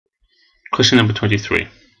Question number 23.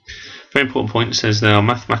 Very important point. It says they are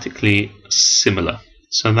mathematically similar.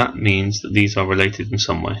 So that means that these are related in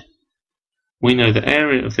some way. We know the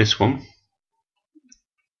area of this one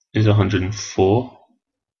is 104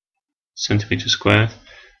 centimeters squared.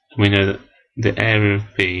 And we know that the area of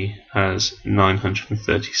B has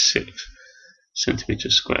 936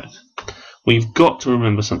 centimeters squared. We've got to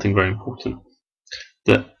remember something very important.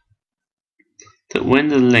 That when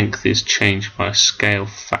the length is changed by a scale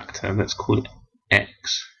factor, let's call it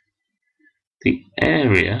x, the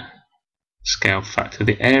area scale factor,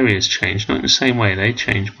 the area is changed, not in the same way. They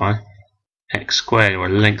change by x squared, or a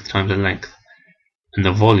length times a length. And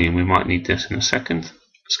the volume, we might need this in a second.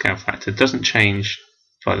 Scale factor doesn't change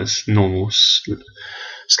by this normal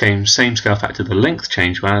same scale factor the length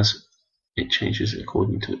changes, whereas it changes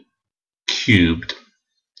according to cubed.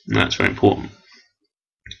 And that's very important.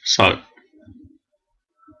 So,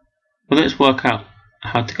 well, let's work out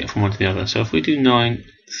how to get from one to the other. So if we do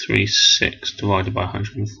 936 divided by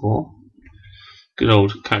 104, good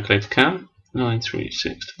old calculator can,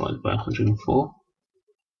 936 divided by 104,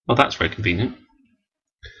 well, that's very convenient.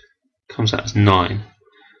 Comes out as 9.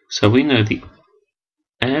 So we know the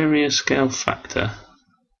area scale factor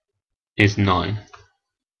is 9.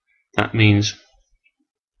 That means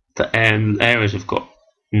the areas have got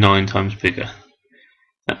 9 times bigger.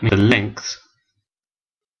 That means the length,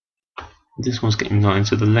 this one's getting 9,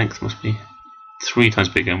 so the length must be 3 times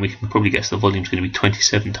bigger, and we can probably guess the volume is going to be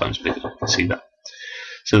 27 times bigger. You can see that.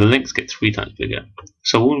 So the lengths get 3 times bigger.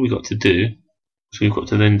 So all we've got to do is we've got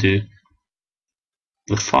to then do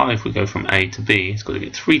the 5, we go from A to B, it's got to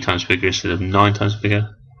get 3 times bigger instead of 9 times bigger,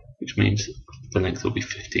 which means the length will be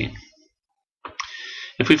 15.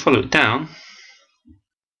 If we follow it down,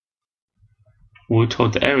 we're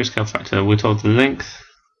told the area scale factor, we're told the length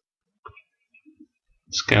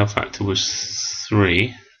scale factor was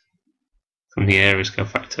 3 from the area scale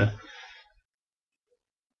factor,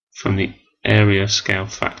 from the area scale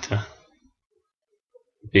factor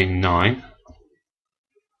being 9.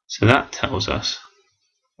 So that tells us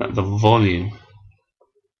that the volume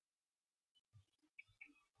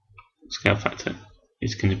scale factor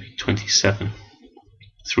is going to be 27.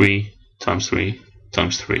 3 times 3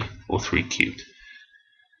 times 3, or 3 cubed.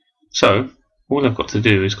 So all I've got to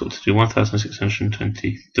do is got to do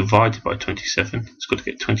 1620 divided by 27. It's got to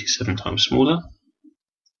get 27 times smaller.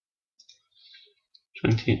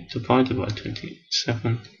 20 divided by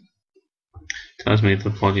 27 tells me the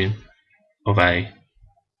volume of A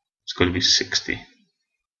is got to be 60.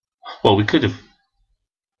 Well, we could have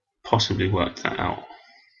possibly worked that out.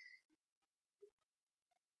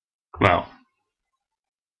 Well,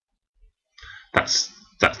 that's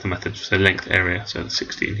the method. So length, area, so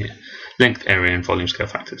 60 in here. Length, area, and volume scale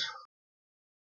factors.